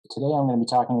Today I'm going to be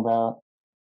talking about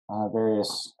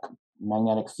various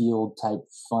magnetic field type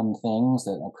fun things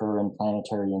that occur in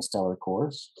planetary and stellar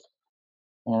cores.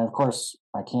 And of course,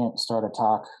 I can't start a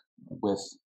talk with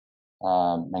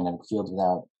magnetic fields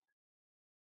without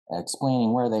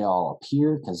explaining where they all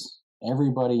appear, because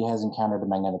everybody has encountered a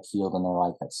magnetic field in their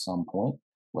life at some point,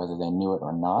 whether they knew it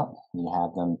or not. You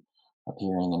have them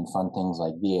appearing in fun things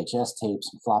like VHS tapes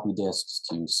and floppy disks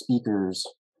to speakers.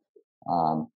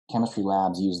 Chemistry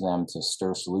labs use them to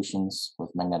stir solutions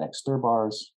with magnetic stir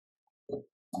bars.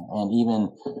 And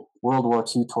even World War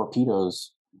II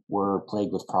torpedoes were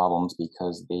plagued with problems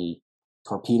because the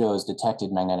torpedoes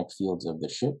detected magnetic fields of the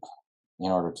ship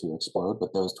in order to explode,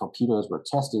 but those torpedoes were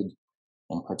tested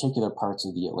in particular parts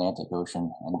of the Atlantic Ocean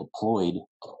and deployed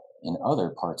in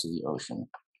other parts of the ocean.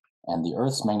 And the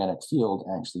Earth's magnetic field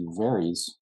actually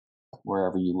varies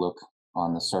wherever you look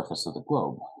on the surface of the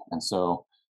globe. And so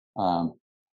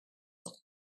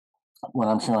what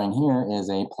I'm showing here is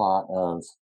a plot of,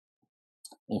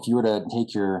 if you were to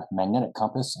take your magnetic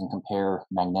compass and compare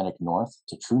magnetic north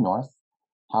to true north,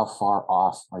 how far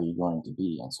off are you going to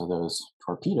be? And so those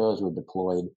torpedoes were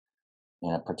deployed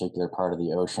in a particular part of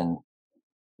the ocean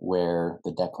where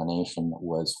the declination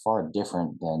was far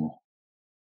different than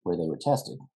where they were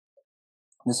tested.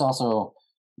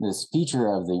 This feature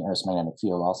of the Earth's magnetic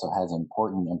field also has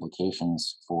important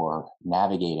implications for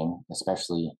navigating,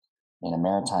 especially in a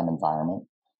maritime environment.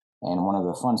 And one of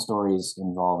the fun stories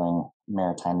involving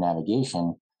maritime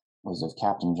navigation was of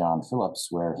Captain John Phillips,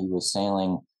 where he was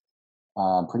sailing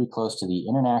pretty close to the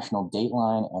international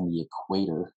dateline and the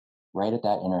equator, right at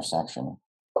that intersection.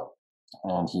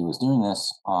 And he was doing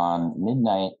this on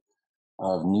midnight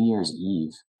of New Year's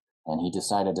Eve, and he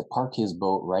decided to park his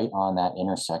boat right on that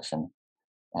intersection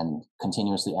and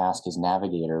continuously ask his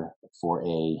navigator for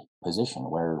a position.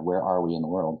 Where are we in the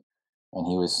world? And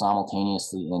he was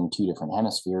simultaneously in two different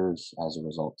hemispheres, as a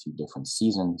result, 2 different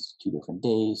seasons, 2 different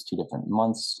days, 2 different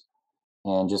months,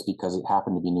 and just because it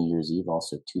happened to be New Year's Eve,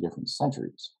 also 2 different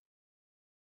centuries.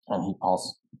 And he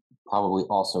probably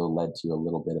also led to a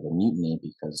little bit of a mutiny,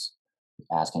 because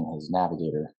asking his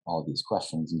navigator all these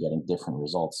questions and getting different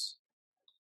results.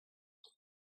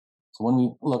 So when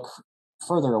we look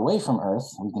further away from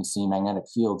Earth, we can see magnetic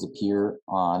fields appear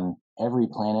on every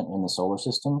planet in the solar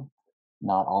system.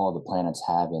 Not all of the planets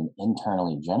have an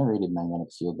internally generated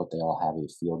magnetic field, but they all have a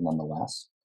field nonetheless.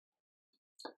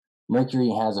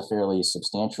 Mercury has a fairly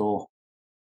substantial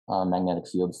magnetic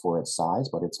field for its size,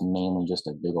 but it's mainly just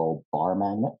a big old bar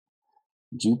magnet.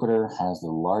 Jupiter has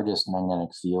the largest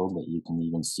magnetic field that you can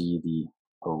even see the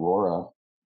aurora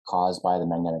caused by the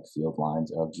magnetic field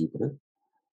lines of Jupiter.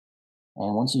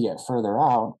 And once you get further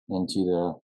out into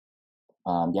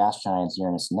the gas giants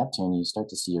Uranus and Neptune, you start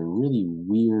to see a really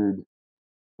weird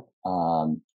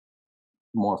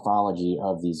morphology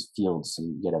of these fields. So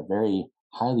you get a very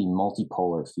highly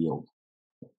multipolar field,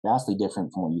 vastly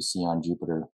different from what you see on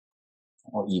Jupiter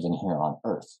or even here on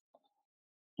Earth.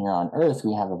 Here on Earth,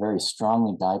 we have a very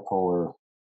strongly dipolar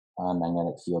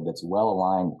magnetic field that's well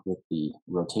aligned with the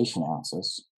rotation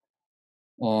axis.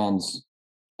 And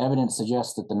evidence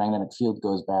suggests that the magnetic field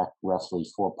goes back roughly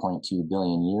 4.2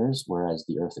 billion years, whereas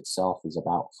the Earth itself is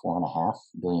about 4.5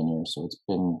 billion years. So it's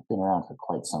been around for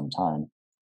quite some time.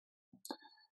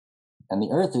 And the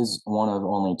Earth is one of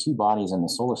only 2 bodies in the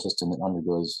solar system that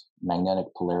undergoes magnetic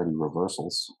polarity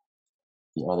reversals,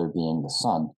 the other being the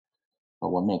Sun. But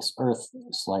what makes Earth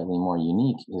slightly more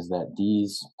unique is that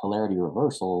these polarity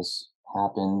reversals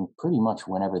happen pretty much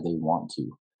whenever they want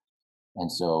to.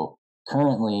 And so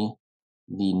currently,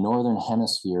 the northern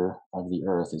hemisphere of the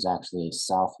Earth is actually a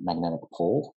south magnetic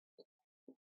pole,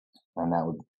 and that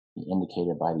would be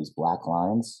indicated by these black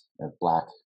lines, or black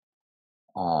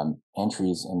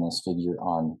entries in this figure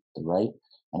on the right.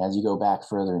 And as you go back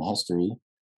further in history,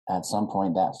 at some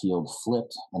point that field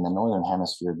flipped, and the northern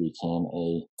hemisphere became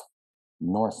a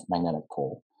north magnetic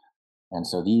pole. And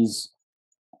so these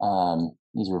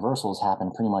reversals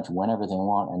happen pretty much whenever they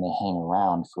want, and they hang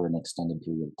around for an extended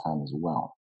period of time as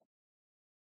well.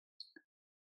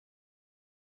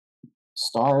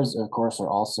 Stars, of course, are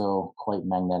also quite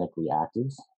magnetically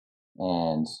active,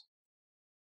 and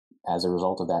as a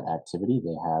result of that activity,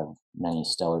 they have many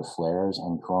stellar flares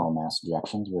and coronal mass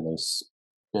ejections, where they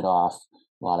spit off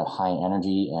a lot of high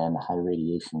energy and high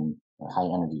radiation, or high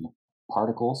energy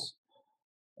particles.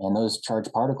 And those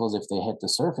charged particles, if they hit the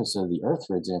surface of the Earth,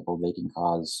 for example, they can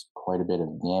cause quite a bit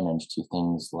of damage to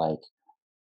things like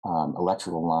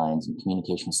electrical lines and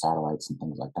communication satellites and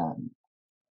things like that.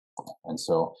 And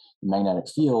so the magnetic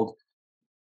field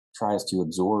tries to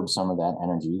absorb some of that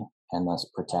energy and thus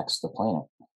protects the planet.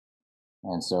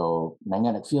 And so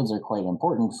magnetic fields are quite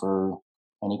important for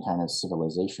any kind of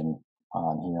civilization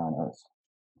here on Earth.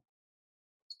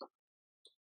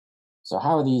 So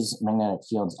how are these magnetic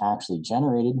fields actually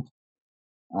generated?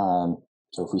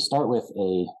 So if we start with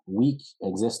a weak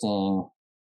existing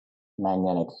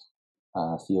magnetic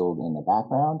field in the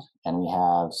background, and we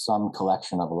have some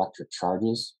collection of electric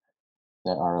charges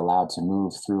that are allowed to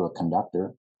move through a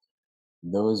conductor,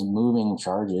 those moving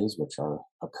charges, which are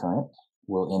a current,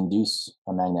 will induce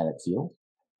a magnetic field.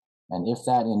 And if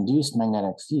that induced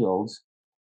magnetic field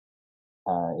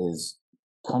is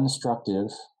constructive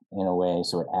in a way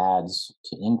so it adds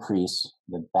to increase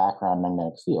the background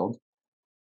magnetic field,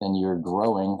 then you're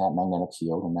growing that magnetic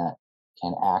field, and that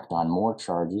can act on more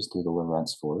charges through the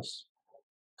Lorentz force,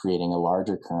 creating a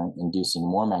larger current, inducing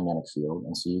more magnetic field.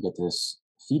 And so you get this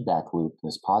feedback loop,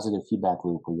 this positive feedback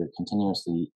loop, where you're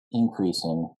continuously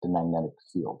increasing the magnetic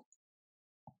field.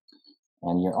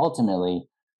 And you're ultimately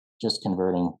just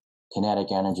converting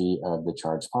kinetic energy of the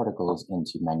charged particles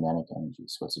into magnetic energy.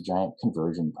 So it's a giant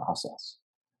conversion process.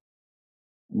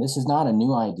 And this is not a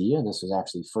new idea. This was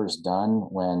actually first done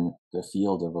when the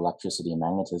field of electricity and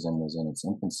magnetism was in its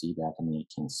infancy back in the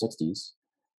 1860s.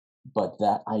 But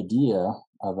that idea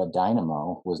of a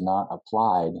dynamo was not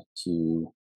applied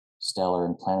to stellar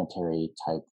and planetary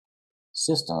type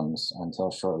systems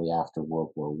until shortly after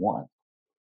World War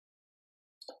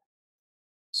I.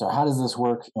 So how does this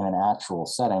work in an actual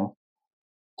setting?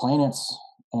 Planets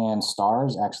and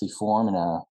stars actually form in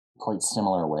a quite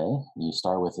similar way. You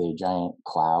start with a giant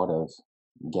cloud of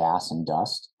gas and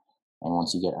dust, and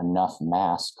once you get enough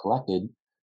mass collected,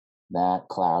 that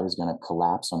cloud is going to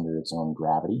collapse under its own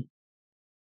gravity.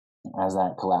 As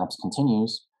that collapse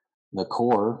continues, the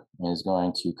core is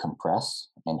going to compress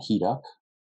and heat up,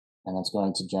 and that's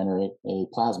going to generate a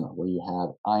plasma where you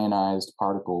have ionized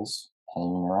particles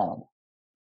hanging around.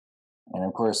 And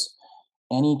of course,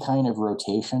 any kind of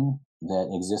rotation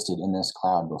that existed in this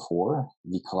cloud before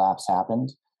the collapse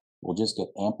happened will just get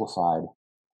amplified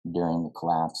during the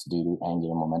collapse due to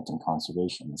angular momentum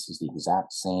conservation. This is the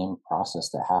exact same process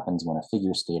that happens when a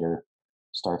figure skater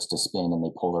starts to spin and they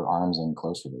pull their arms in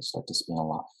closer. They start to spin a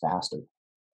lot faster.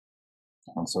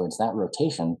 And so it's that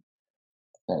rotation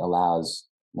that allows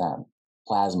that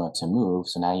plasma to move.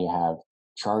 So now you have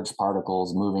charged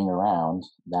particles moving around.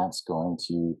 That's going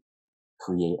to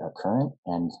create a current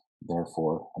and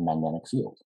therefore a magnetic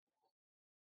field.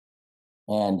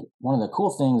 And one of the cool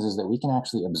things is that we can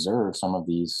actually observe some of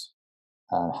these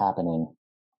happening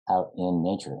out in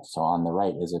nature. So on the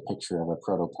right is a picture of a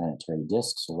protoplanetary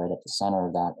disk. So right at the center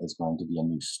of that is going to be a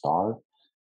new star,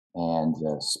 and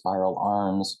the spiral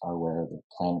arms are where the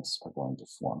planets are going to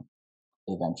form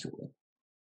eventually.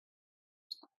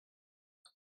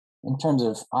 In terms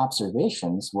of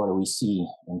observations, what do we see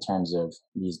in terms of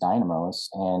these dynamos?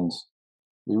 And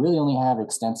we really only have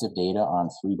extensive data on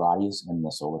 3 bodies in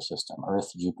the solar system: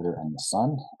 Earth, Jupiter, and the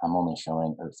Sun. I'm only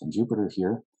showing Earth and Jupiter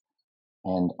here.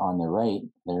 And on the right,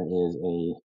 there is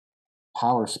a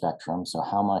power spectrum, so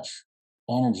how much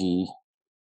energy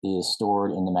is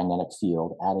stored in the magnetic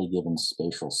field at a given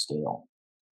spatial scale.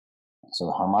 So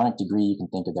the harmonic degree, you can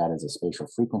think of that as a spatial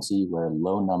frequency, where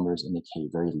low numbers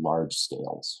indicate very large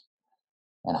scales,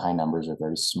 and high numbers are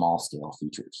very small scale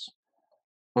features.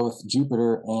 Both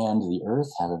Jupiter and the Earth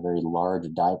have a very large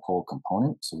dipole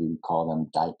component, so we would call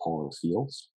them dipolar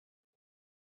fields.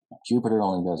 Jupiter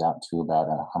only goes out to about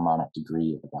a harmonic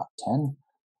degree of about 10.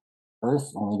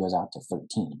 Earth only goes out to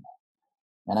 13.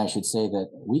 And I should say that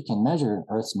we can measure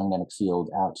Earth's magnetic field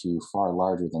out to far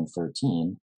larger than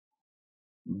 13,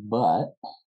 but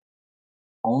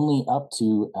only up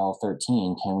to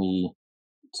L13 can we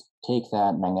take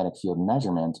that magnetic field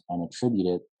measurement and attribute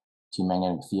it to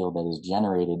magnetic field that is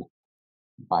generated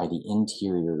by the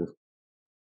interior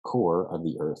core of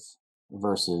the Earth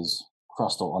versus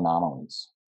crustal anomalies.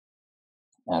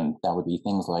 And that would be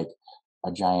things like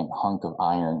a giant hunk of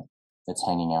iron that's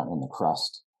hanging out in the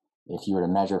crust. If you were to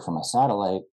measure from a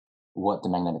satellite what the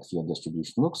magnetic field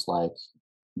distribution looks like,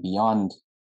 beyond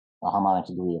a harmonic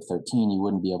degree of 13, you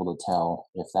wouldn't be able to tell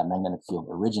if that magnetic field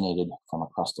originated from a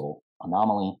crustal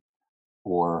anomaly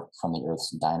or from the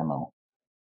Earth's dynamo.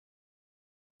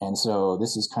 And so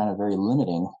this is kind of very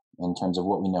limiting in terms of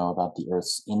what we know about the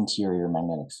Earth's interior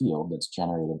magnetic field that's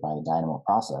generated by the dynamo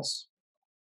process.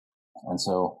 And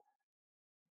so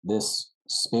this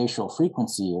spatial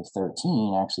frequency of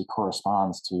 13 actually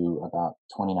corresponds to about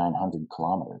 2,900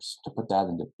 kilometers. To put that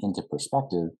into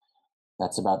perspective,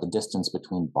 that's about the distance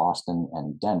between Boston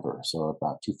and Denver, so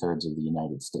about 2/3 of the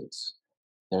United States.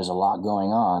 There's a lot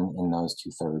going on in those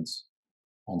 2/3,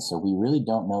 and so we really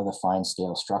don't know the fine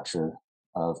scale structure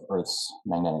of Earth's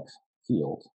magnetic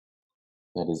field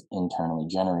that is internally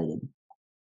generated.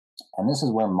 And this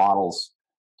is where models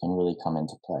can really come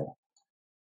into play.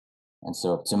 And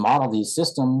so to model these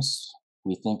systems,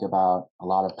 we think about a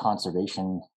lot of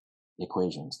conservation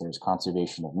equations. There's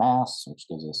conservation of mass, which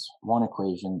gives us one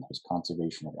equation. There's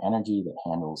conservation of energy that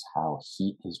handles how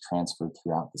heat is transferred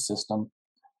throughout the system.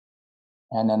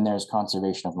 And then there's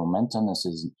conservation of momentum. This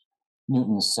is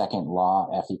Newton's second law,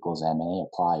 F equals ma,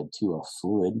 applied to a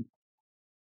fluid.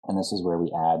 And this is where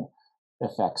we add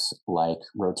effects like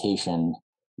rotation,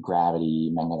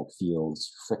 gravity, magnetic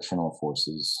fields, frictional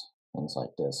forces, things like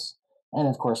this. And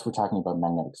of course, we're talking about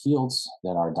magnetic fields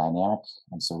that are dynamic,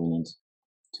 and so we need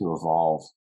to evolve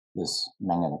this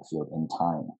magnetic field in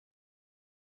time.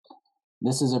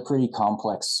 This is a pretty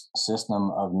complex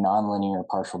system of nonlinear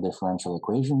partial differential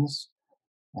equations,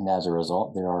 and as a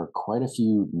result, there are quite a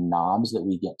few knobs that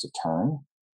we get to turn.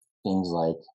 Things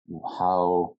like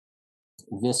how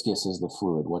viscous is the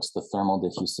fluid, what's the thermal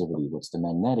diffusivity, what's the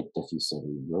magnetic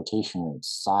diffusivity, rotation rates,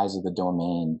 size of the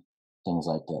domain, things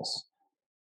like this.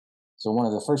 So one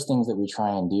of the first things that we try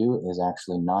and do is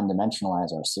actually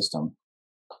non-dimensionalize our system.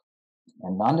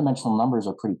 And non-dimensional numbers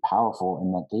are pretty powerful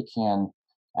in that they can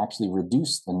actually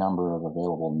reduce the number of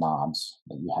available knobs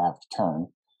that you have to turn.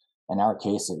 In our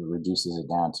case, it reduces it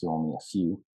down to only a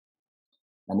few.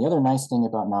 And the other nice thing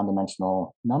about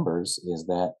non-dimensional numbers is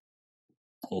that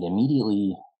it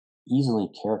immediately easily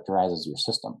characterizes your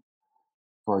system.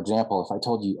 For example, if I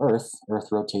told you Earth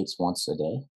rotates once a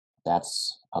day,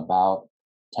 that's about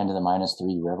 10 to the minus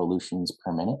 3 revolutions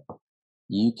per minute,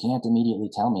 you can't immediately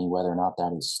tell me whether or not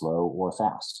that is slow or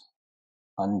fast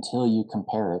until you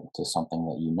compare it to something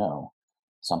that you know.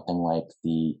 Something like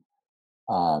the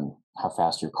how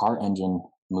fast your car engine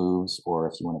moves, or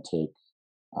if you want to take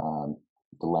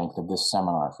the length of this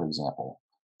seminar, for example,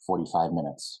 45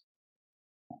 minutes.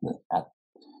 At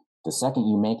the second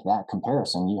you make that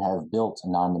comparison, you have built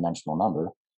a non-dimensional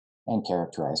number and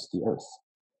characterized the Earth.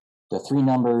 The three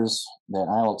numbers that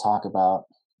I will talk about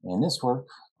in this work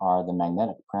are the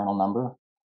magnetic Prandtl number,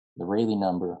 the Rayleigh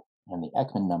number, and the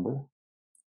Ekman number.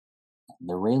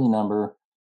 The Rayleigh number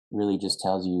really just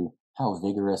tells you how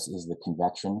vigorous is the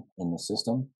convection in the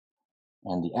system.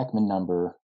 And the Ekman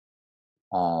number,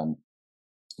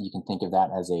 you can think of that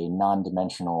as a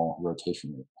non-dimensional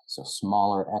rotation rate. So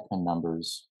smaller Ekman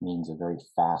numbers means a very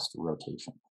fast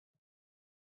rotation.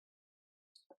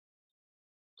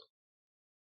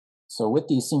 So with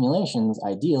these simulations,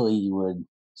 ideally you would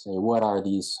say, what are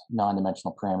these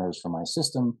non-dimensional parameters for my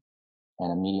system?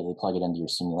 And immediately plug it into your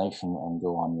simulation and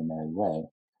go on your merry way.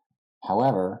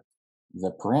 However,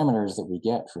 the parameters that we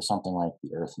get for something like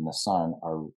the Earth and the Sun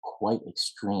are quite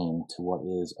extreme to what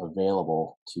is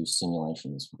available to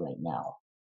simulations right now.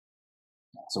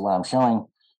 So what I'm showing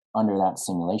under that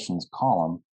simulations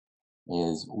column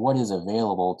is what is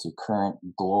available to current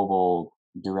global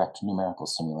direct numerical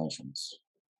simulations.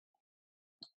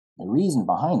 The reason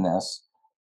behind this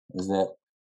is that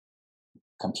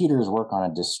computers work on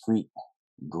a discrete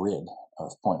grid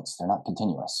of points. They're not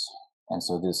continuous. And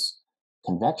so this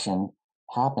convection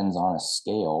happens on a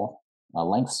scale, a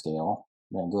length scale,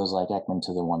 that goes like Ekman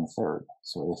to the 1/3.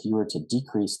 So if you were to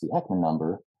decrease the Ekman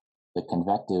number, the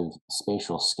convective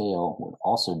spatial scale would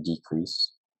also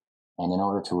decrease. And in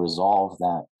order to resolve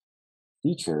that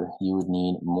feature, you would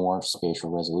need more spatial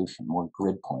resolution, more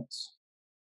grid points.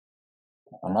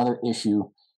 Another issue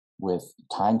with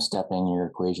time stepping your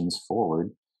equations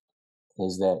forward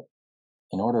is that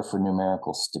in order for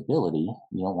numerical stability,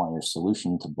 you don't want your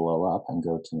solution to blow up and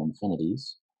go to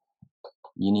infinities.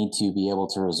 You need to be able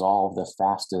to resolve the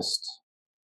fastest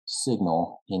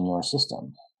signal in your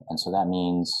system. And so that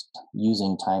means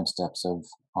using time steps of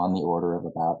on the order of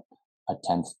about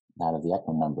 1/10 that of the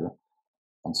Ekman number.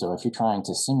 And so if you're trying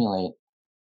to simulate,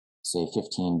 say,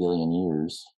 15 billion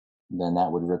years, then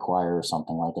that would require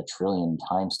something like 1 trillion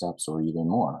time steps or even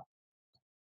more.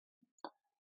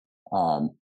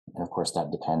 And of course,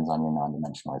 that depends on your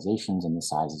non-dimensionalizations and the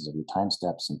sizes of your time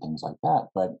steps and things like that.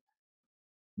 But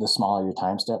the smaller your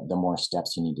time step, the more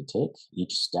steps you need to take.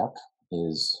 Each step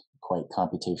is quite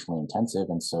computationally intensive,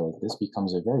 and so this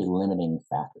becomes a very limiting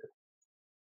factor.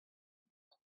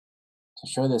 To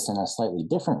show this in a slightly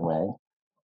different way,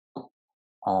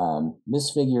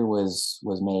 this figure was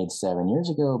made 7 years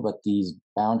ago, but these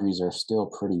boundaries are still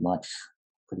pretty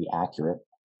accurate.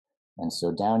 And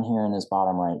so down here in this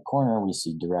bottom right corner, we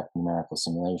see direct numerical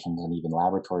simulations and even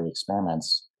laboratory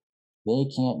experiments. They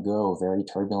can't go very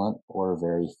turbulent or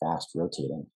very fast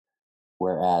rotating,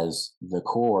 whereas the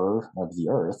core of the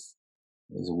Earth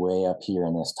is way up here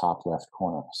in this top left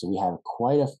corner. So we have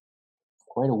quite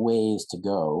a ways to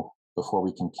go before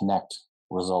we can connect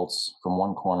results from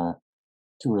one corner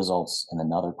to results in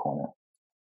another corner.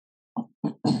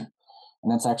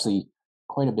 And that's actually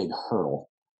quite a big hurdle.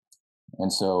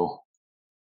 And so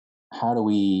how do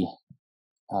we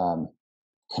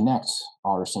connect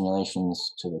our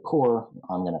simulations to the core?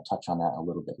 I'm going to touch on that a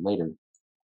little bit later.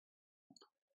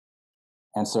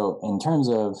 And so in terms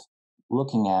of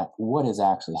looking at what is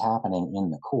actually happening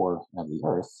in the core of the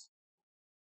Earth,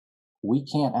 we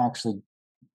can't actually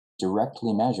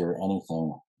directly measure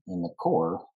anything in the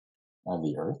core of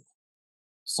the Earth,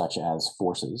 such as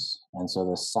forces. And so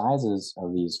the sizes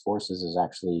of these forces is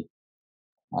actually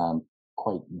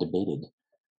quite debated.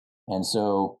 And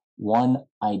so one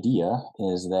idea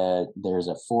is that there's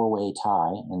a four-way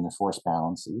tie in the force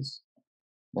balances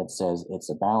that says it's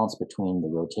a balance between the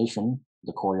rotation,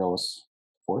 the Coriolis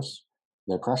force,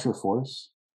 the pressure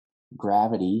force,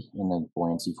 gravity in the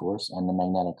buoyancy force, and the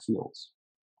magnetic fields.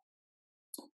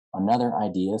 Another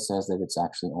idea says that it's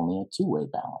actually only a two-way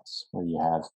balance, where you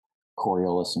have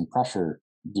Coriolis and pressure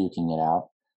duking it out,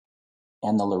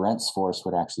 and the Lorentz force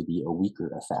would actually be a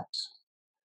weaker effect.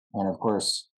 And of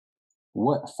course,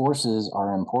 what forces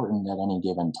are important at any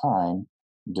given time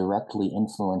directly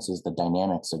influences the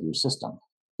dynamics of your system.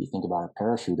 If you think about a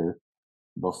parachuter,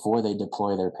 before they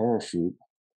deploy their parachute,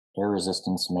 air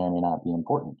resistance may or may not be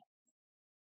important.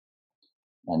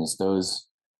 And it's those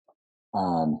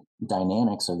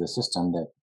dynamics of the system that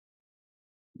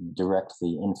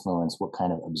directly influence what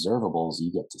kind of observables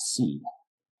you get to see.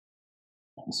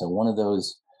 And so one of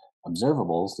those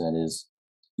observables that is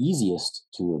easiest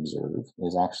to observe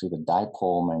is actually the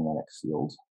dipole magnetic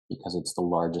field, because it's the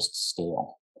largest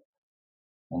scale.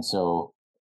 And so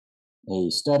a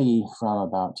study from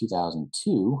about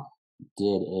 2002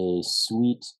 did a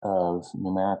suite of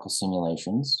numerical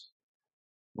simulations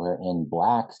where in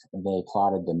black they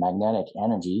plotted the magnetic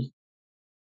energy,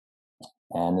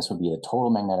 and this would be the total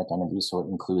magnetic energy, so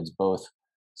it includes both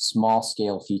small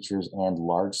scale features and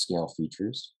large scale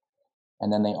features.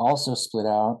 And then they also split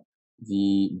out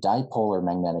the dipolar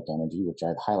magnetic energy, which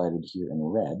I've highlighted here in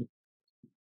red,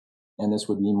 and this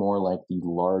would be more like the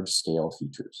large scale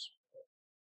features.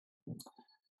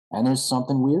 And there's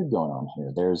something weird going on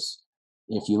here.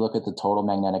 If you look at the total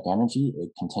magnetic energy,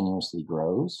 it continuously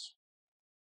grows,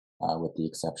 with the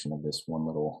exception of this one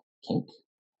little kink.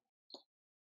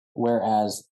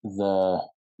 Whereas the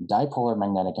dipolar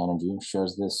magnetic energy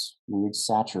shows this weird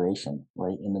saturation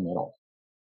right in the middle,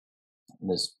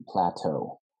 this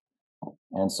plateau.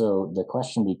 And so the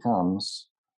question becomes,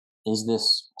 is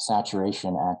this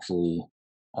saturation actually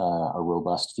a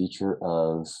robust feature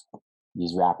of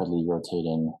these rapidly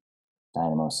rotating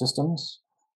dynamo systems?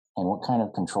 And what kind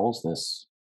of controls this?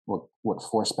 What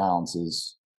force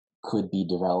balances could be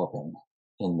developing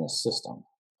in this system?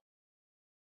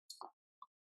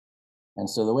 And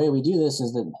so the way we do this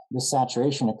is that this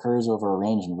saturation occurs over a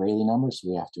range in Rayleigh numbers, so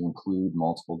we have to include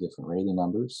multiple different Rayleigh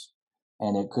numbers.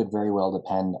 And it could very well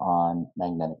depend on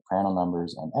magnetic Prandtl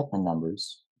numbers and Ekman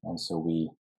numbers. And so we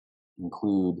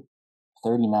include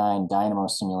 39 dynamo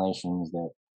simulations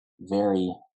that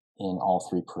vary in all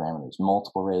three parameters: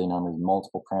 multiple Rayleigh numbers,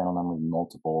 multiple Prandtl numbers,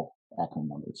 multiple Ekman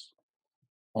numbers.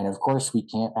 And of course, we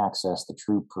can't access the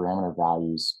true parameter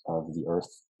values of the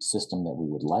Earth system that we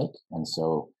would like. And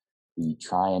so we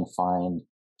try and find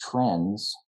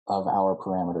trends of our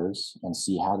parameters and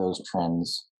see how those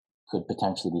trends could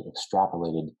potentially be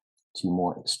extrapolated to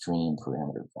more extreme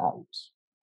parameter values.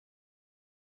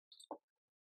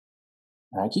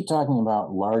 And I keep talking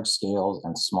about large scales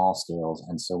and small scales.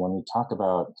 And so when we talk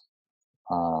about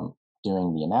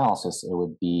doing the analysis, it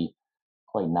would be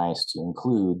quite nice to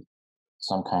include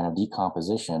some kind of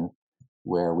decomposition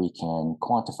where we can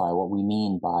quantify what we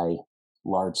mean by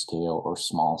large scale or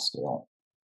small scale.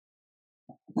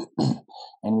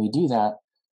 And we do that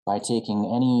by taking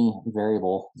any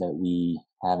variable that we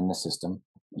have in the system,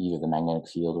 either the magnetic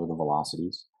field or the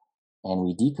velocities, and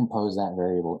we decompose that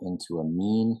variable into a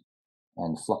mean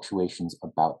and fluctuations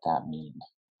about that mean.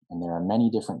 And there are many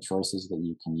different choices that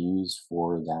you can use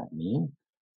for that mean.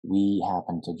 We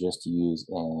happen to just use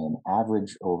an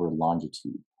average over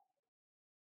longitude.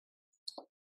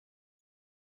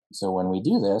 So when we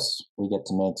do this, we get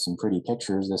to make some pretty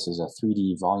pictures. This is a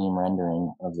 3D volume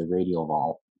rendering of the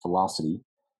radial velocity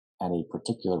at a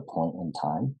particular point in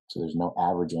time. So there's no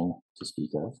averaging to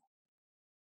speak of.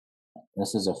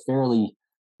 This is a fairly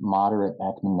moderate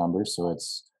Ekman number, so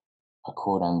it's a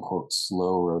quote-unquote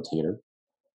slow rotator.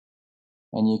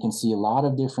 And you can see a lot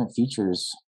of different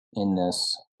features in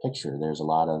this picture. There's a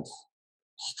lot of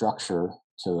structure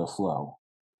to the flow.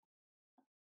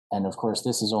 And of course,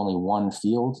 this is only one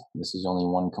field. This is only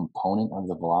one component of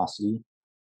the velocity.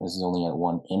 This is only at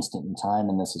one instant in time,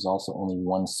 and this is also only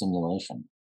one simulation.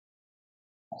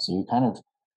 So you're kind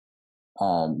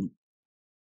of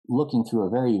looking through a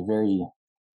very, very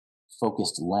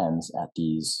focused lens at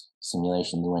these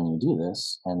simulations when you do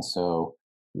this. And so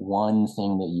one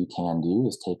thing that you can do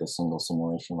is take a single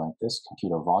simulation like this,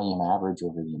 compute a volume average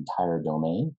over the entire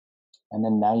domain, and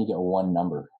then now you get one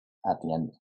number at the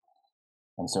end.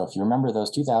 And so if you remember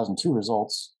those 2002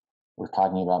 results, we're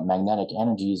talking about magnetic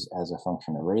energies as a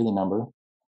function of Rayleigh number.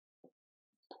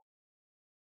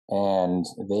 And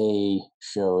they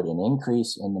showed an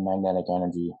increase in the magnetic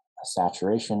energy, a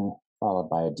saturation, followed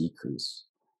by a decrease.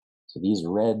 So these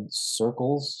red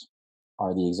circles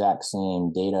are the exact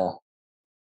same data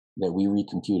that we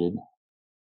recomputed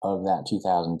of that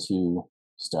 2002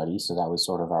 study. So that was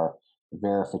sort of our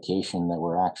verification that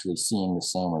we're actually seeing the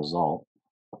same result.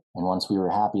 And once we were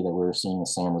happy that we were seeing the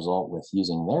same result with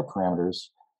using their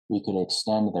parameters, we could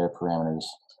extend their parameters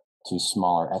to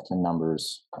smaller Ekman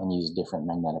numbers and use different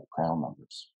magnetic Prandtl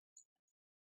numbers.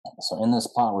 So in this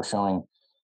plot, we're showing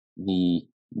the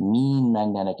mean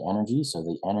magnetic energy, so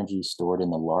the energy stored in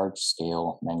the large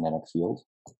scale magnetic field.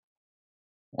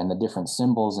 And the different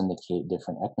symbols indicate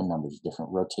different Ekman numbers,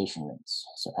 different rotation rates.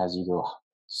 So as you go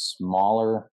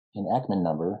smaller in Ekman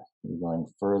number, you're going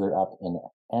further up in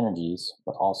energies,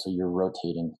 but also you're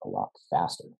rotating a lot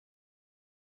faster.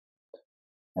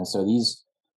 And so these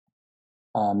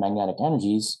magnetic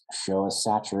energies show a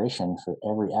saturation for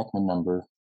every Ekman number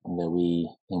that we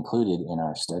included in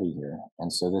our study here.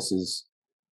 And so this is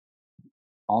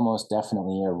almost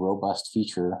definitely a robust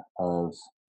feature of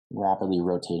rapidly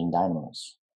rotating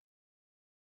dynamos.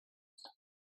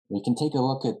 We can take a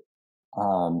look at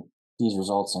these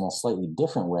results in a slightly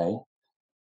different way.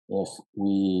 If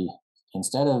we,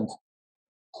 instead of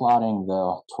plotting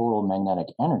the total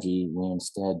magnetic energy, we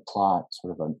instead plot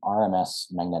sort of an RMS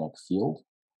magnetic field,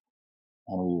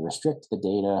 and we restrict the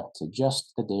data to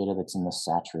just the data that's in the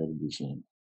saturated regime.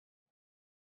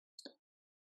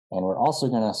 And we're also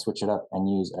going to switch it up and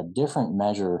use a different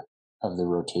measure of the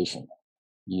rotation.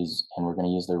 And we're going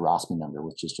to use the Rossby number,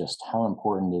 which is just how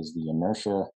important is the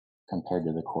inertia compared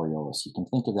to the Coriolis. You can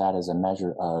think of that as a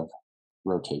measure of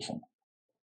rotation.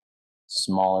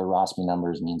 Smaller Rossby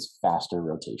numbers means faster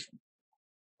rotation.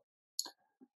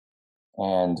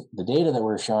 And the data that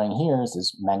we're showing here is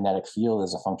this magnetic field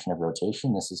as a function of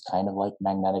rotation. This is kind of like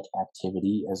magnetic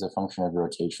activity as a function of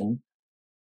rotation.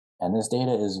 And this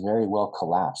data is very well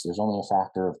collapsed. There's only a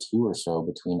factor of 2 or so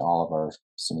between all of our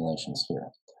simulations here.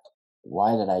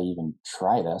 Why did I even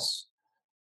try this?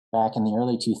 Back in the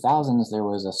early 2000s, there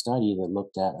was a study that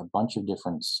looked at a bunch of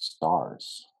different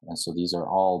stars. And so these are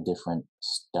all different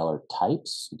stellar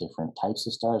types, different types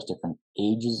of stars, different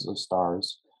ages of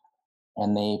stars.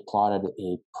 And they plotted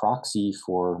a proxy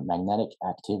for magnetic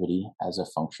activity as a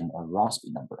function of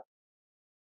Rossby number.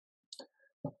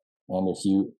 And if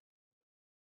you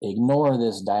ignore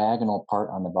this diagonal part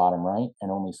on the bottom right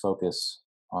and only focus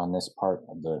on this part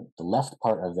of the left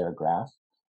part of their graph,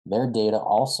 their data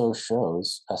also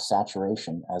shows a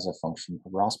saturation as a function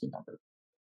of Rossby number.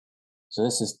 So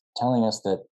this is telling us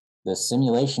that the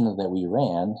simulation that we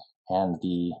ran and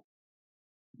the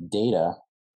data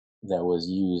that was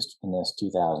used in this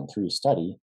 2003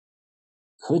 study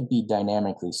could be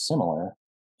dynamically similar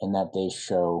in that they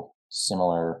show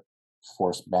similar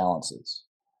force balances.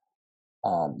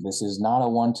 This is not a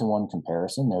one-to-one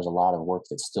comparison. There's a lot of work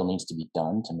that still needs to be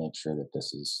done to make sure that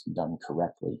this is done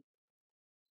correctly.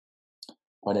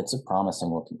 But it's a promising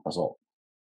looking result.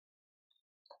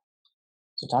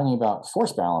 So talking about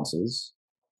force balances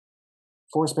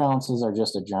are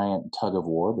just a giant tug of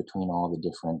war between all the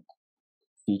different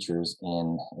features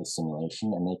in a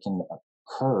simulation, and they can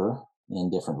occur in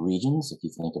different regions. If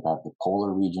you think about the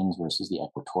polar regions versus the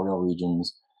equatorial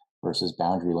regions versus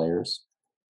boundary layers,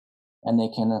 and they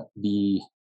can be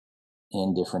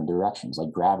in different directions,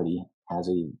 like gravity has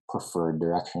a preferred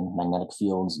direction, magnetic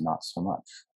fields not so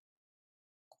much.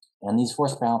 And these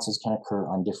force balances can occur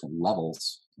on different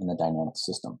levels in the dynamic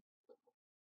system.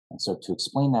 And so to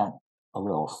explain that a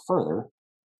little further,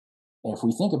 if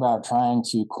we think about trying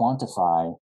to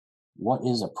quantify what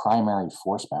is a primary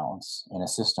force balance in a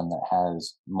system that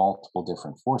has multiple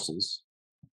different forces,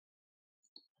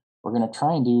 we're going to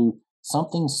try and do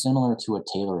something similar to a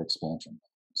Taylor expansion.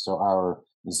 So our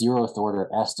 0th order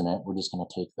estimate, we're just going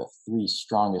to take the 3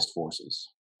 strongest forces,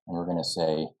 and we're going to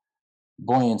say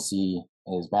buoyancy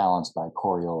is balanced by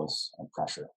Coriolis and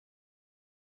pressure.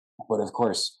 But of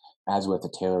course, as with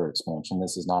the Taylor expansion,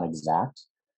 this is not exact.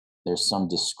 There's some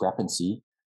discrepancy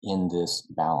in this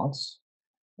balance,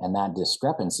 and that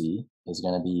discrepancy is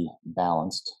going to be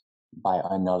balanced by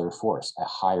another force, a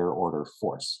higher order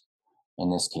force. In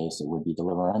this case, it would be the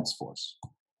Lorentz force.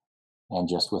 And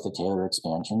just with the Taylor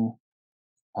expansion,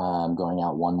 going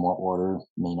out one more order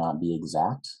may not be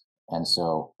exact. And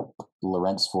so the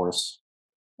Lorentz force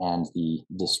and the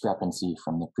discrepancy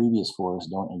from the previous force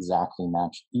don't exactly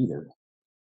match either.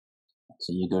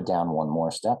 So you go down one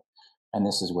more step, and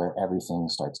this is where everything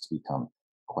starts to become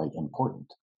quite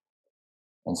important.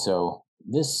 And so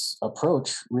this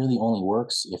approach really only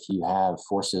works if you have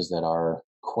forces that are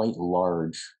quite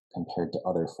large compared to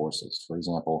other forces. For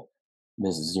example,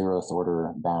 this 0th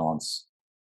order balance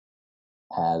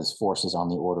has forces on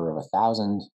the order of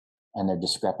 1,000, and their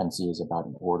discrepancy is about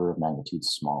an order of magnitude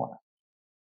smaller.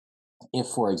 If,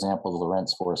 for example, the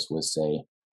Lorentz force was, say,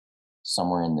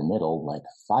 somewhere in the middle, like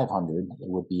 500, it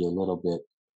would be a little bit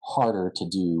harder to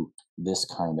do this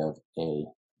kind of a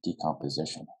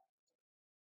decomposition.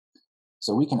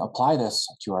 So we can apply this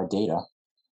to our data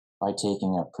by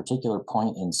taking a particular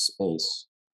point in space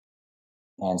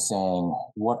and saying,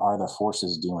 what are the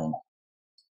forces doing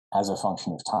as a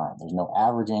function of time? There's no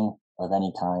averaging of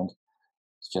any kind.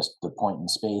 It's just the point in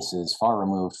space is far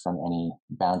removed from any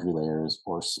boundary layers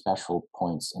or special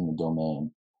points in the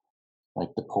domain, like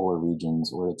the polar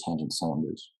regions or the tangent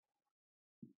cylinders.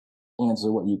 And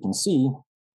so what you can see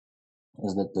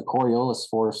is that the Coriolis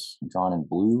force, drawn in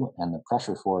blue, and the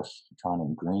pressure force, drawn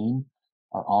in green,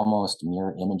 are almost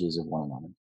mirror images of one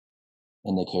another,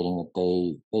 indicating that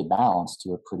they balance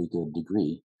to a pretty good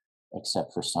degree,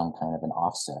 except for some kind of an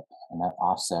offset. And that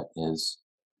offset is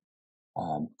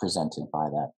presented by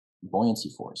that buoyancy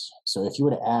force. So if you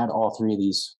were to add all three of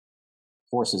these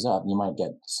forces up, you might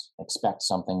expect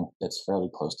something that's fairly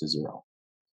close to zero.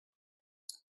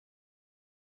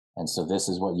 And so this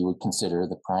is what you would consider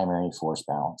the primary force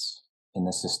balance in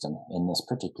the system in this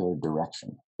particular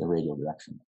direction, the radial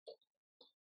direction.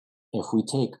 If we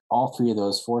take all three of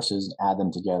those forces and add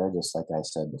them together, just like I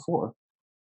said before,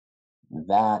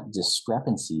 that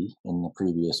discrepancy in the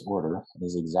previous order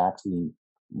is exactly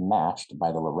matched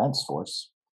by the Lorentz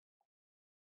force.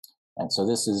 And so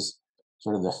this is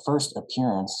sort of the first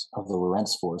appearance of the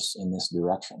Lorentz force in this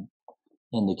direction,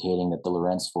 indicating that the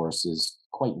Lorentz force is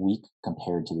quite weak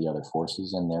compared to the other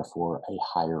forces and therefore a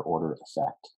higher order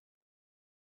effect.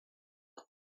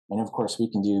 And of course, we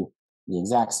can do the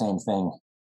exact same thing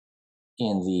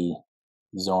in the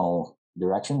zonal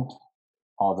direction,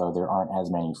 although there aren't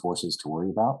as many forces to worry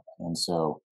about. And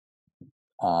so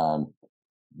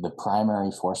the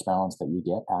primary force balance that you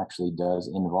get actually does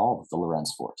involve the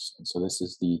Lorentz force. And so this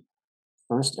is the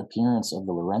first appearance of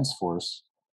the Lorentz force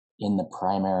in the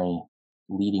primary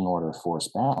leading order force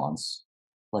balance,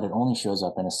 but it only shows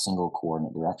up in a single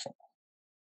coordinate direction.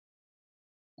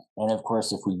 And of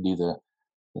course, if we do the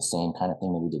same kind of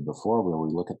thing that we did before, where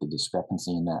we look at the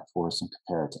discrepancy in that force and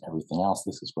compare it to everything else,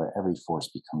 this is where every force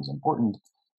becomes important,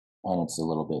 and it's a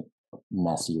little bit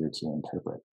messier to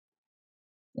interpret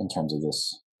in terms of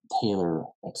this Taylor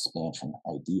expansion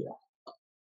idea.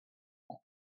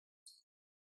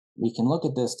 We can look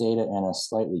at this data in a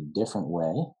slightly different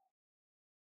way,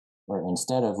 where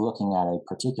instead of looking at a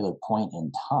particular point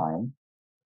in time,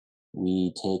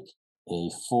 we take a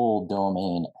full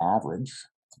domain average,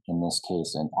 in this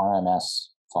case an RMS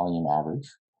volume average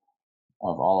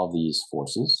of all of these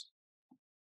forces.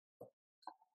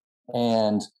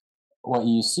 And what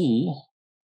you see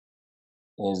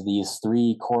is these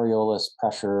three Coriolis,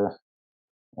 pressure,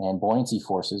 and buoyancy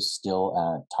forces still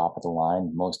at top of the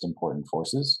line, most important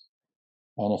forces.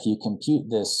 And if you compute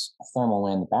this thermal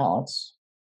wind balance,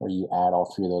 where you add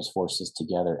all three of those forces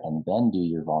together and then do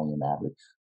your volume average,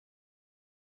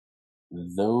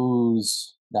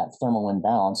 that thermal wind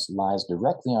balance lies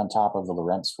directly on top of the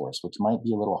Lorentz force, which might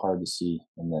be a little hard to see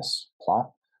in this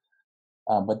plot.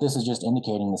 But this is just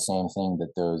indicating the same thing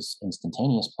that those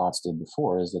instantaneous plots did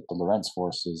before, is that the Lorentz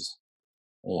force is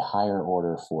a higher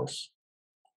order force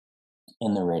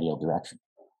in the radial direction.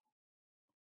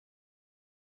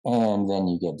 And then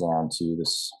you get down to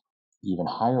this even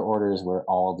higher orders where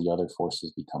all the other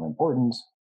forces become important.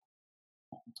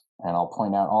 And I'll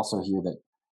point out also here that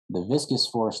the viscous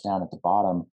force down at the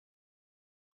bottom,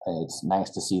 it's nice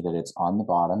to see that it's on the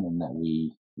bottom and that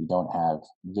we don't have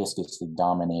viscously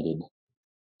dominated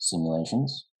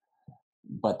simulations,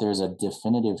 but there's a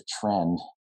definitive trend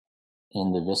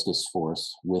in the viscous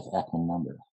force with Ekman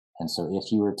number. And so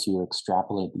if you were to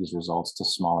extrapolate these results to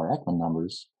smaller Ekman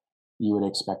numbers, you would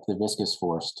expect the viscous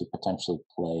force to potentially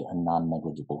play a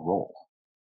non-negligible role.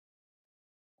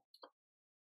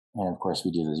 And of course,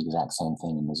 we do the exact same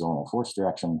thing in the zonal force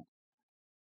direction.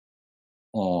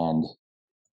 And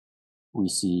we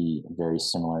see very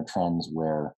similar trends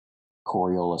where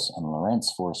Coriolis and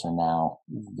Lorentz force are now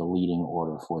the leading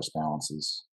order force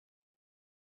balances.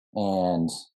 And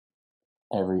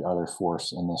every other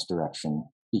force in this direction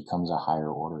becomes a higher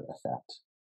order effect.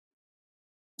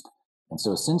 And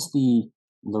so since the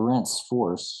Lorentz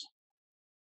force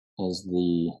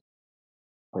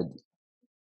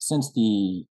since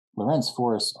the Lorentz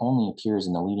force only appears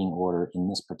in the leading order in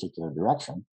this particular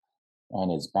direction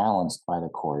and is balanced by the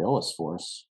Coriolis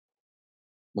force,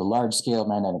 the large scale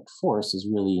magnetic force is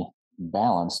really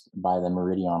balanced by the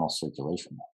meridional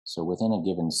circulation. So within a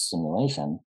given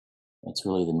simulation, it's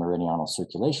really the meridional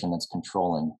circulation that's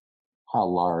controlling how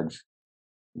large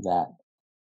that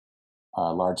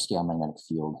large scale magnetic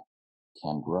field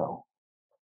can grow.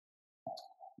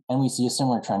 And we see a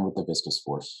similar trend with the viscous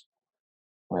force,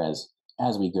 whereas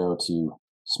as we go to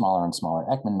smaller and smaller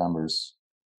Ekman numbers,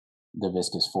 the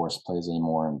viscous force plays a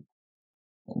more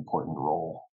important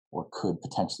role, or could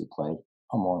potentially play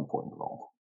a more important role.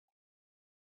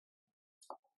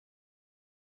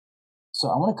 So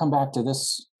I want to come back to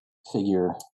this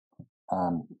figure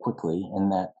quickly, in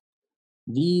that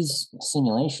these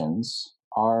simulations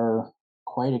are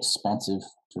quite expensive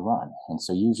to run. And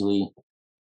so usually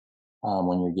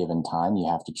when you're given time, you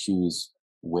have to choose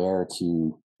where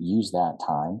to use that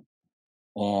time.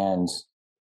 And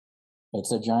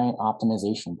it's a giant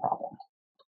optimization problem.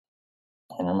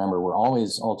 And remember, we're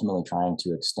always ultimately trying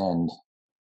to extend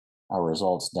our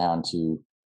results down to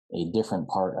a different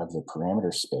part of the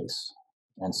parameter space.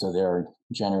 And so there are,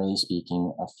 generally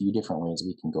speaking, a few different ways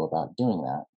we can go about doing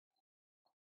that.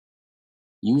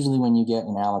 Usually when you get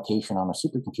an allocation on a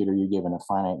supercomputer, you're given a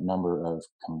finite number of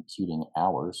computing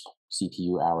hours,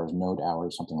 CPU hours, node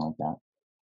hours, something like that.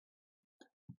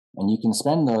 And you can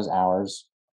spend those hours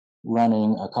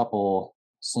running a couple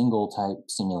single type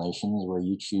simulations where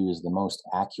you choose the most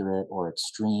accurate or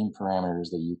extreme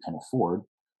parameters that you can afford,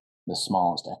 the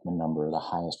smallest Ekman number, the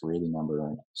highest Rayleigh number,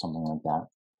 or something like that.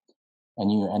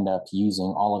 And you end up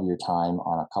using all of your time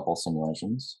on a couple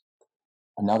simulations.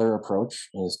 Another approach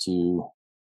is to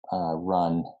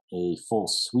run a full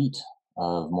suite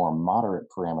of more moderate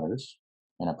parameters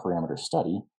in a parameter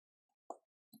study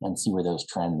and see where those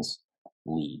trends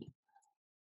lead.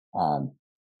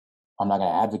 I'm not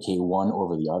going to advocate one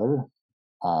over the other.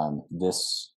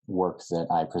 This work that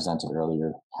I presented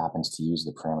earlier happens to use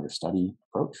the parameter study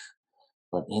approach,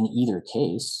 but in either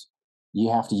case,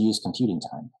 you have to use computing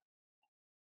time.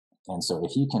 And so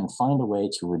if you can find a way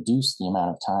to reduce the amount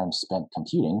of time spent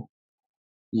computing,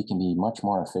 you can be much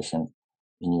more efficient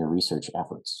in your research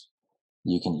efforts.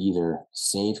 You can either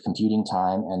save computing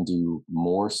time and do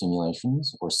more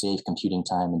simulations, or save computing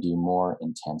time and do more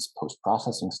intense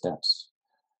post-processing steps.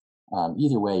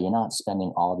 Either way, you're not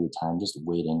spending all of your time just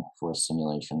waiting for a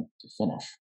simulation to finish.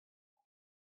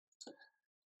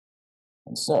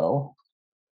 And so,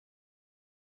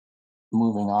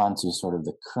 moving on to sort of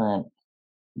the current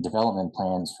development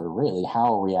plans for Rayleigh,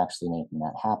 how are we actually making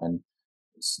that happen?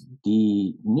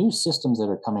 The new systems that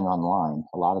are coming online,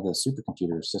 a lot of the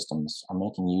supercomputer systems are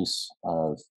making use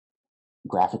of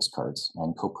graphics cards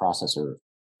and coprocessor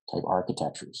type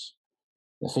architectures.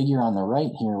 The figure on the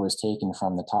right here was taken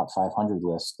from the top 500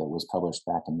 list that was published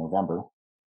back in November.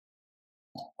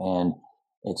 And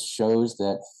it shows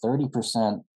that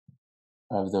 30%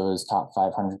 of those top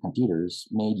 500 computers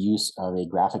made use of a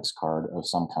graphics card of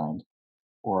some kind,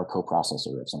 or a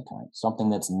coprocessor of some kind, something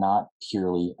that's not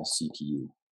purely a CPU.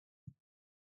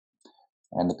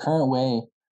 And the current way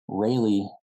Rayleigh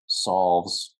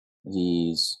solves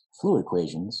these fluid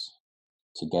equations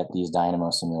to get these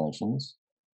Dynamo simulations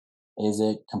is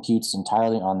it computes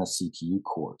entirely on the CPU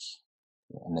cores,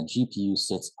 and the GPU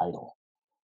sits idle.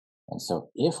 And so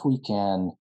if we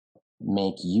can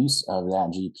make use of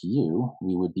that GPU,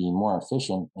 we would be more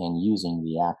efficient in using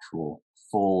the actual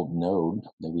full node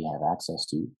that we have access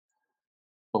to.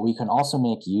 But we can also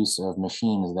make use of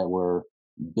machines that were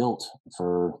built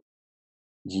for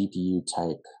GPU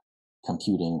type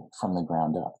computing from the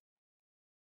ground up.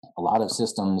 A lot of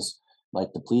systems,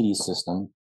 like the Pleiades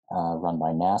system run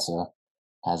by NASA,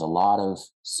 has a lot of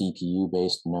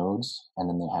CPU-based nodes, and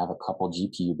then they have a couple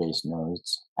GPU-based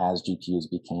nodes as GPUs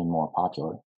became more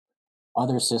popular.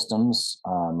 Other systems,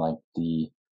 like the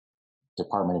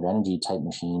Department of Energy type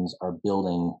machines, are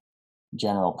building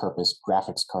general purpose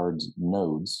graphics cards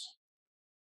nodes,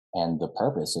 and the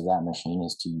purpose of that machine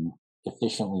is to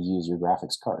efficiently use your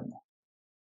graphics card.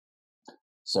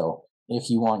 So if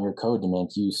you want your code to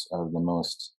make use of the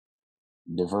most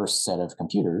diverse set of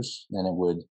computers, then it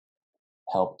would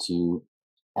help to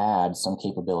add some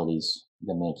capabilities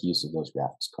that make use of those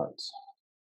graphics cards.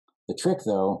 The trick,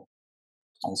 though,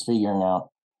 is figuring out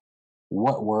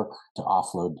what work to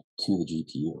offload to the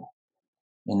GPU.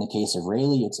 In the case of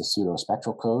Rayleigh, it's a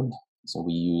pseudo-spectral code. So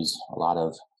we use a lot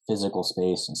of physical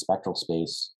space and spectral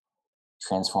space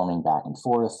transforming back and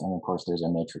forth. And of course, there's a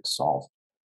matrix solve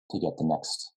to get the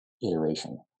next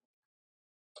iteration.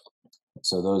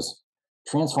 So those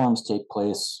transforms take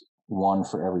place one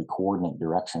for every coordinate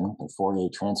direction. The Fourier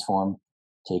transform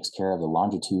takes care of the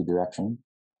longitude direction.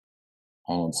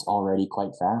 And it's already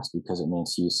quite fast because it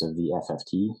makes use of the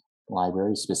FFT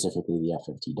library, specifically the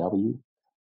FFTW.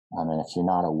 And if you're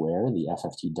not aware, the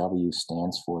FFTW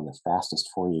stands for the fastest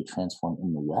Fourier transform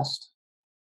in the West,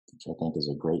 which I think is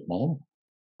a great name.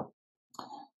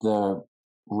 The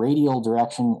radial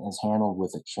direction is handled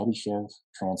with a Chebyshev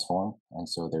transform, and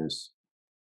so there's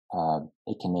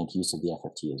it can make use of the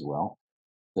FFT as well.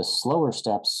 The slower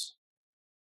steps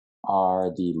are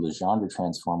the Legendre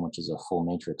transform, which is a full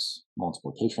matrix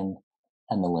multiplication,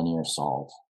 and the linear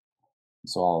solve.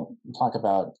 So I'll talk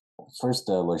about first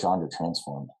the Legendre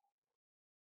transform.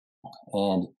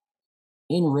 And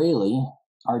in Rayleigh,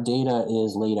 our data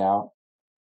is laid out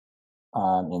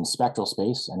in spectral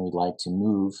space, and we'd like to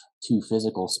move to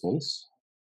physical space.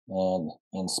 And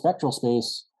in spectral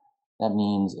space, that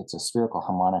means it's a spherical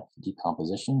harmonic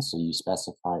decomposition. So you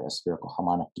specify a spherical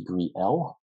harmonic degree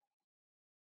L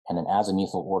and an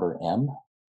azimuthal order M.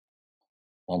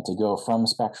 And to go from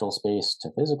spectral space to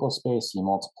physical space, you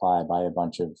multiply by a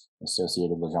bunch of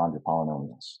associated Legendre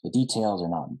polynomials. The details are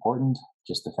not important,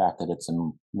 just the fact that it's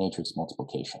a matrix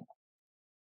multiplication.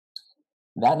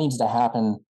 That needs to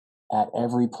happen at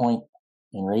every point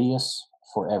in radius,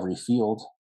 for every field,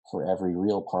 for every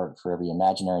real part, for every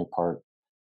imaginary part.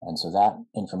 And so that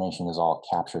information is all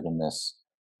captured in this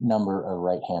number of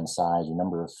right-hand sides or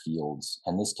number of fields.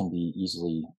 And this can be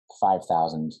easily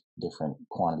 5,000 different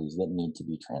quantities that need to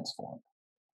be transformed.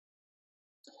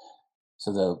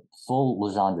 So the full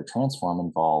Legendre transform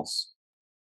involves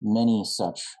many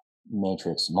such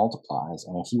matrix multiplies.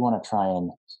 And if you want to try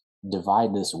and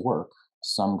divide this work,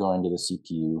 some going to the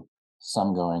CPU,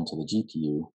 some going to the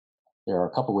GPU, there are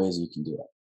a couple ways you can do it.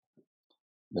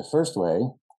 The first way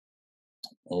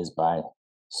is by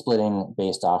splitting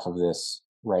based off of this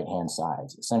right-hand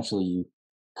sides. Essentially, you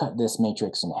cut this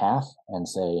matrix in half and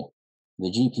say the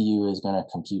GPU is going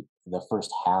to compute the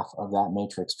first half of that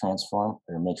matrix transform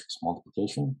or matrix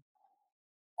multiplication,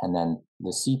 and then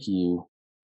the CPU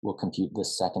will compute the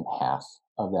second half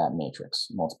of that matrix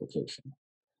multiplication.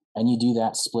 And you do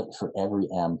that split for every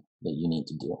M that you need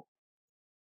to do.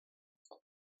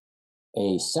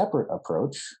 A separate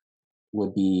approach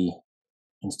would be,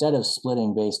 instead of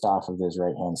splitting based off of this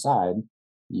right-hand side,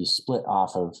 you split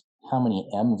off of how many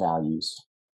M values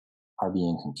are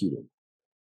being computed.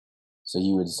 So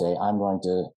you would say, I'm going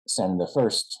to send the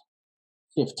first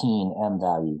 15 M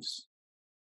values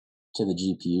to the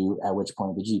GPU, at which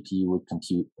point the GPU would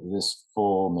compute this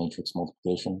full matrix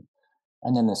multiplication,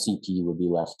 and then the CPU would be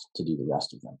left to do the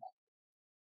rest of them.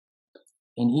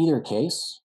 In either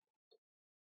case,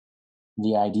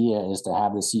 the idea is to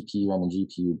have the CPU and the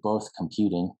GPU both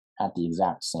computing at the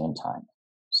exact same time.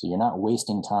 So you're not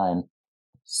wasting time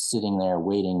sitting there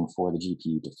waiting for the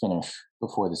GPU to finish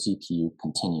before the CPU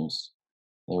continues.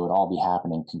 They would all be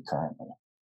happening concurrently.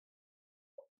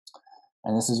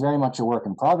 And this is very much a work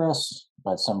in progress,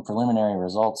 but some preliminary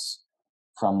results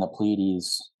from the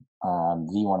Pleiades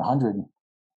V100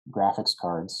 graphics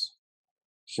cards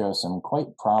show some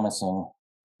quite promising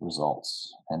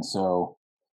results. And so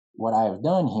what I've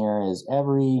done here is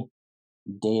every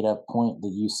data point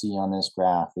that you see on this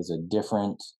graph is a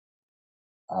different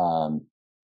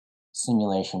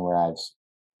simulation where I've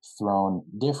thrown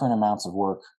different amounts of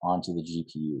work onto the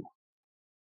GPU.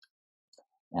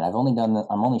 And I've only done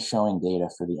I'm only showing data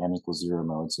for the m equals 0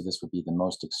 mode, so this would be the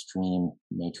most extreme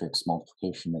matrix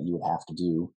multiplication that you would have to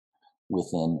do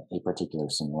within a particular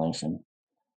simulation.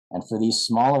 And for these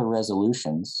smaller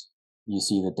resolutions, you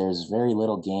see that there's very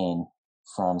little gain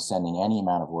from sending any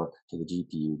amount of work to the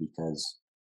GPU, because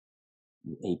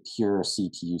a pure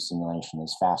CPU simulation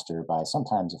is faster by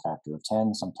sometimes a factor of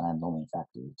 10, sometimes only a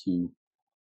factor of 2.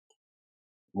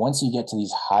 Once you get to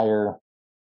these higher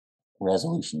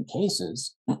resolution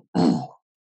cases,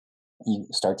 you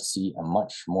start to see a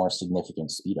much more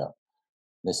significant speed up.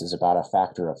 This is about a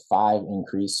factor of 5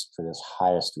 increase for this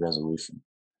highest resolution.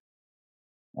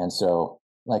 And so,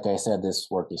 like I said, this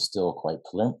work is still quite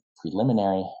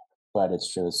preliminary, but it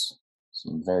shows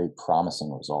some very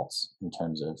promising results in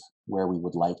terms of where we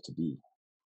would like to be.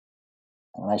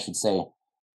 And I should say,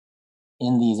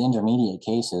 in these intermediate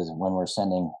cases, when we're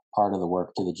sending part of the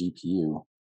work to the GPU,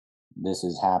 this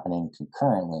is happening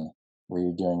concurrently, where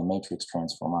you're doing a matrix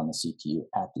transform on the CPU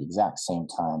at the exact same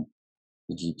time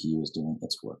the GPU is doing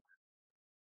its work.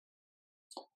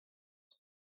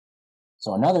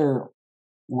 So another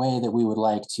way that we would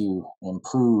like to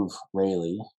improve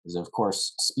Rayleigh is, of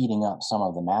course, speeding up some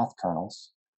of the math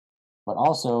kernels, but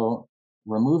also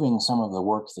removing some of the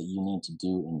work that you need to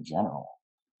do in general.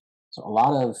 So a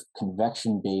lot of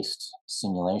convection-based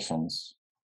simulations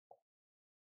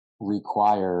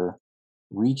require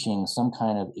reaching some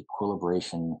kind of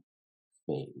equilibration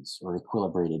phase or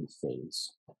equilibrated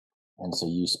phase. And so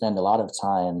you spend a lot of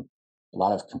time, a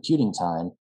lot of computing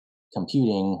time,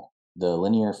 computing the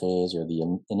linear phase or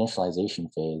the initialization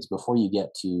phase before you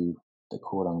get to the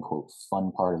quote unquote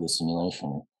fun part of the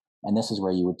simulation. And this is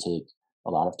where you would take a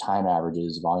lot of time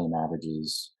averages, volume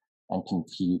averages, and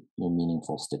compute your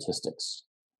meaningful statistics.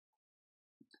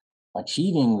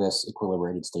 Achieving this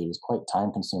equilibrated state is quite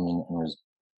time consuming and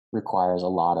requires a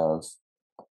lot of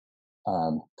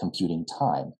computing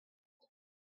time.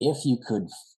 If you could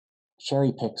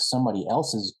cherry pick somebody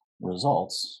else's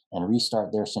results and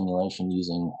restart their simulation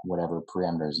using whatever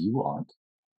parameters you want,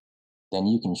 then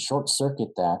you can short circuit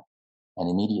that and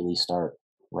immediately start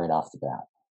right off the bat.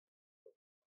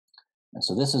 And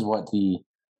so this is what the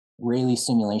Rayleigh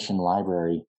simulation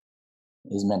library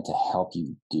is meant to help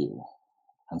you do.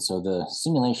 And so the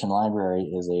simulation library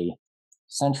is a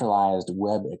centralized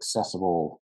web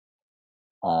accessible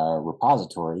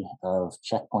repository of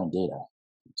checkpoint data.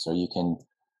 So you can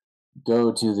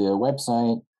go to the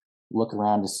website, look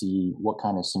around to see what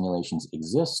kind of simulations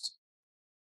exist,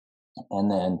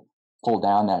 and then pull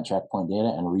down that checkpoint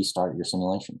data and restart your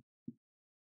simulation.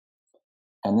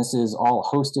 And this is all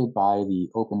hosted by the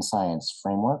Open Science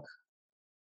Framework,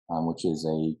 which is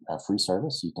a free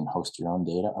service. You can host your own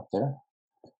data up there.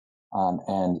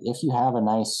 And if you have a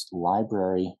nice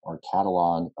library or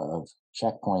catalog of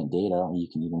checkpoint data, you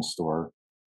can even store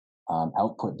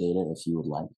output data if you would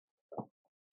like.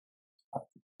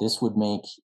 This would make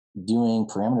doing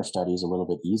parameter studies a little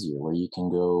bit easier, where you can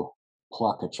go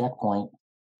pluck a checkpoint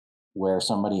where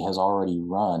somebody has already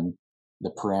run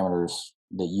the parameters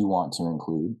that you want to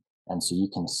include. And so you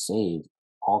can save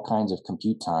all kinds of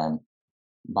compute time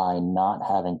by not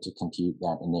having to compute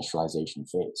that initialization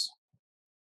phase.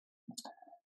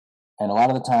 And a lot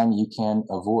of the time you can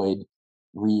avoid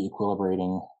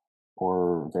re-equilibrating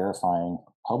or verifying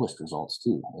published results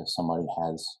too, if somebody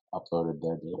has uploaded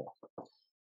their data.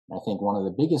 I think one of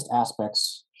the biggest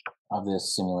aspects of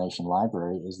this simulation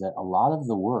library is that a lot of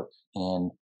the work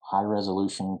in high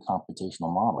resolution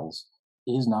computational models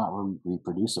is not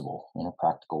reproducible in a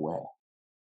practical way.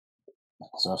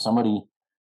 So if somebody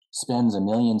spends 1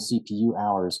 million CPU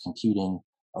hours computing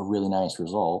a really nice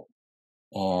result,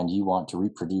 and you want to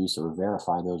reproduce or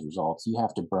verify those results, you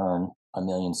have to burn 1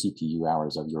 million CPU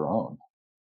hours of your own,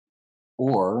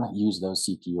 or use those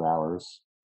CPU hours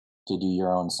to do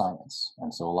your own science.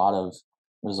 And so a lot of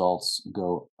results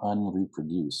go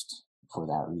unreproduced for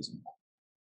that reason.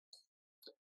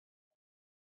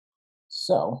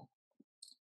 So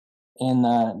in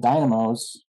the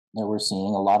dynamos that we're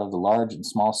seeing, a lot of the large and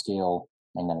small scale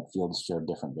magnetic fields show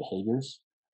different behaviors.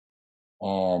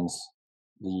 And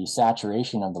the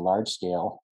saturation of the large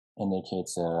scale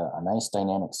indicates a nice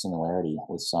dynamic similarity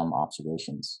with some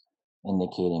observations,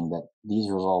 indicating that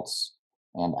these results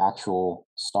and actual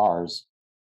stars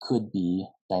could be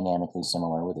dynamically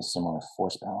similar with a similar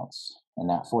force balance. And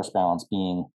that force balance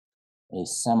being a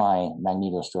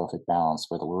semi-magnetostrophic balance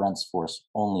where the Lorentz force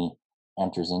only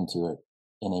enters into it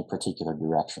in a particular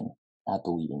direction at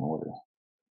the leading order.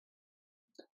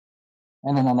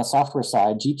 And then on the software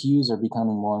side, GPUs are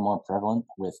becoming more and more prevalent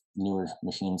with newer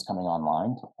machines coming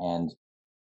online, and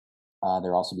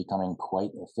they're also becoming quite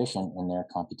efficient in their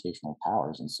computational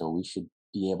powers, and so we should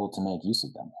be able to make use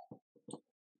of them.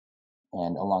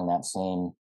 And along that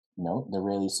same note, the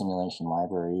Rayleigh simulation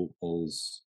library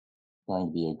is going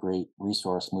to be a great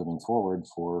resource moving forward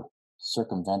for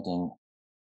circumventing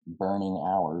burning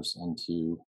hours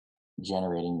into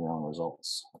generating your own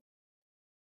results.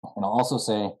 And I'll also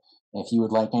say, if you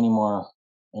would like any more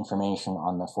information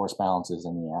on the force balances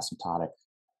and the asymptotic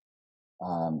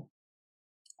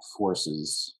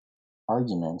forces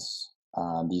arguments,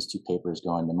 these two papers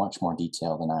go into much more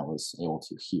detail than I was able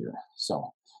to here.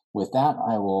 So with that,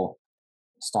 I will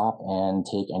stop and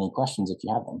take any questions if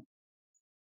you have them.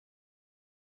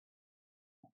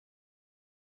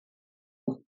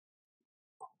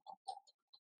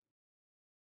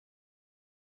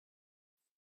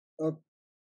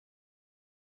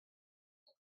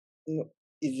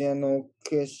 Is there no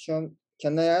question?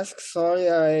 Can I ask? Sorry,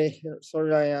 I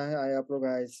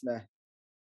apologize.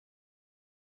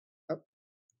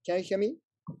 Can you hear me?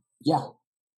 Yeah.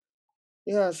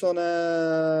 Yeah, so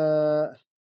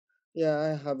Yeah,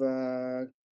 I have a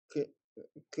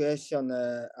question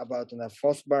about the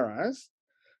force balance.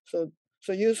 So,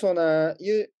 so you shown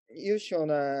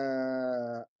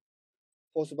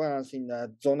force balance in the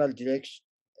zonal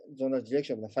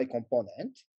direction of the phi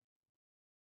component.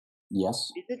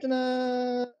 Yes. Is it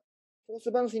a force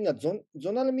balance in the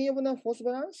zonal mean of the force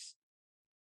balance?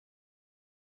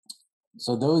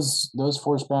 So those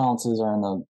force balances are in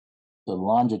the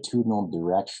longitudinal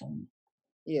direction,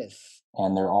 Yes.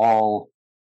 and they're all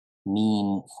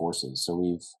mean forces. So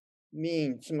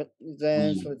Mean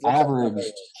then we've so that's an averaged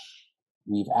average.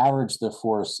 we've averaged the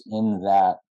force in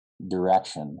that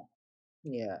direction.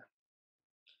 Yeah.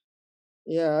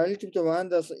 Yeah, a little bit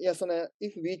wonder. Yeah, so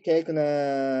if we take an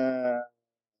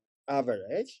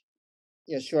average,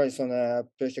 yeah, sure, so the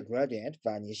pressure gradient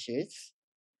vanishes.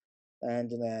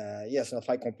 And yes, no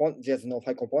phi component. There's no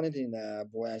phi component in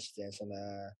buoyancy. Then so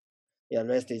yeah,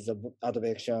 rest is the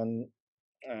advection,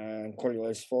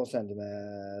 Coriolis force, and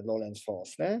Lorentz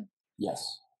force. Ne?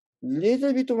 Yes.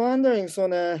 Little bit wondering. So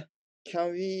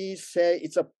can we say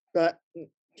it's a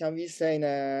can we say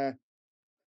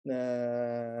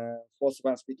force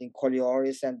balance between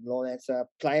Coriolis and Lorentz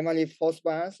primary force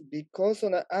balance because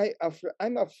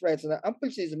I'm afraid the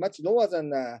amplitude is much lower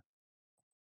than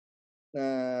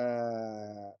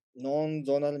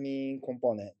non-zonal mean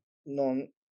component,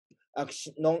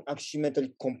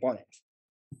 non-axisymmetric component.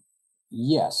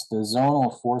 Yes, the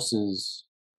zonal forces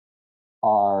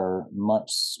are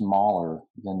much smaller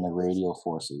than the radial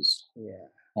forces. Yeah.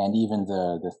 And even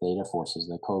the theta forces,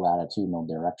 the colatitudinal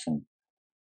direction.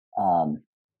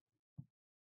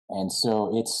 And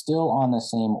so it's still on the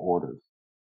same order.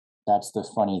 That's the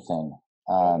funny thing.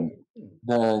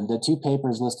 The two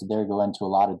papers listed there go into a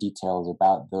lot of details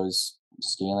about those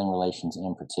scaling relations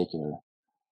in particular,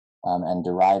 and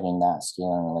deriving that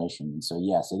scaling relation. And so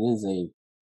yes, it is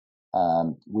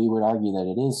we would argue that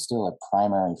it is still a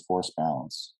primary force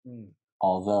balance,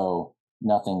 although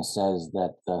nothing says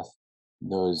that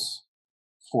those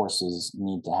forces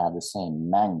need to have the same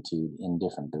magnitude in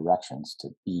different directions to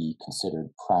be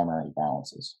considered primary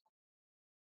balances.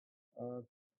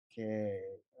 Okay.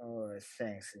 Oh,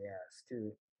 thanks. Yeah.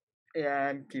 Still, yeah.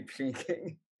 I'm keep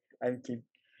thinking. I'm keep.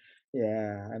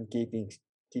 Yeah. I'm keep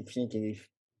thinking if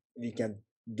we can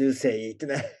do say it.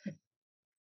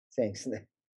 Thanks.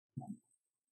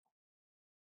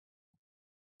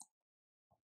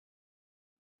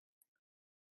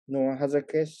 No one has a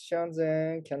question.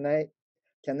 Then can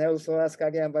I also ask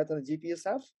again about the GPU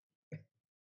stuff,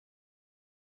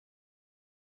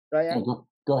 Yeah, Ryan?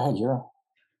 go ahead, Jiro.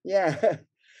 Yeah.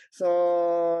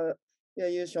 So yeah,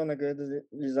 you shown a good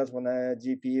result for the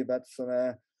GPU, but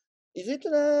so is it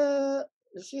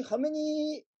let's see how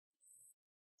many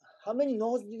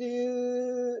nodes did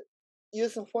you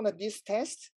use for this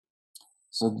test?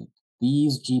 So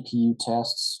these GPU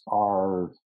tests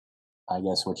are, I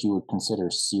guess, what you would consider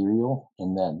serial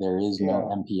in that there is no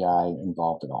Yeah. MPI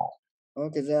involved at all.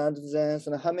 Okay, then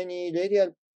so how many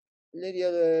radial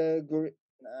grid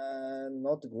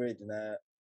not grid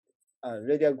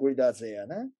radial grid are there,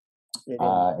 no? It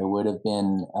would have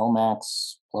been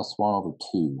Lmax plus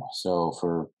 1/2. So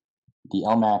for the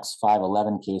Lmax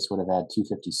 511 case would have had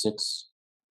 256,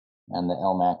 and the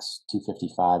Lmax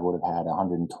 255 would have had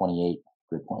 128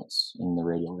 grid points in the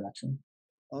radial direction.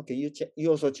 Okay, you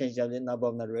also changed the number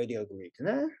of the radial grid,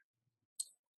 no?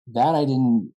 That I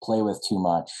didn't play with too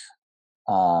much.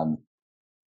 No,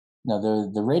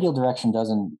 the radial direction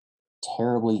doesn't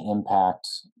terribly impact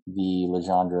the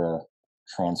Legendre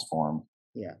transform.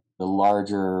 Yeah. The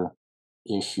larger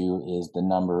issue is the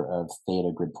number of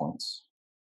theta grid points.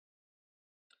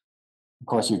 Of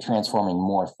course, you're transforming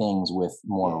more things with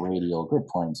more radial grid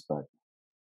points, but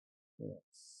yes.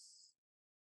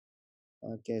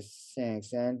 Okay,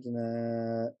 thanks. And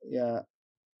yeah,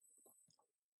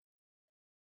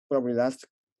 probably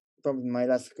my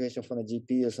last question for the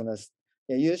GPU is on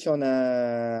yeah, usually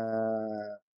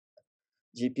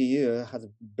GPU has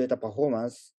better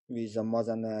performance with more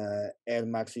than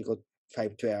Lmax equal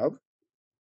 512.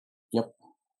 yep.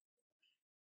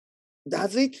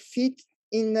 Does it fit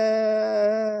in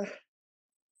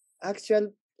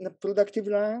actual productive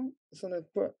run? So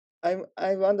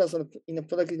I wonder in a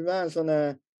productive run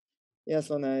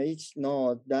yes on each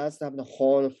node does have the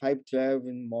whole 512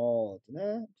 mode,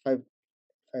 ne?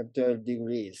 512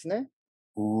 degrees, ne?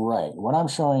 Right. What I'm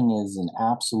showing is an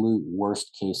absolute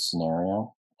worst case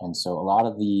scenario. And so a lot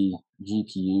of the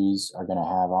GPUs are going to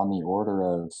have on the order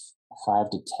of 5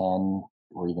 to 10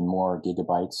 or even more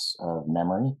gigabytes of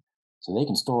memory. So they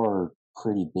can store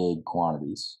pretty big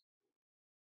quantities.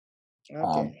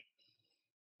 Okay.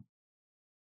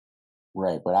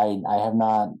 Right, but I have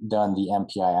not done the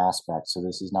MPI aspect, so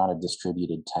this is not a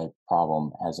distributed type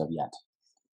problem as of yet.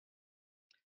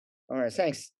 All right,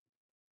 thanks.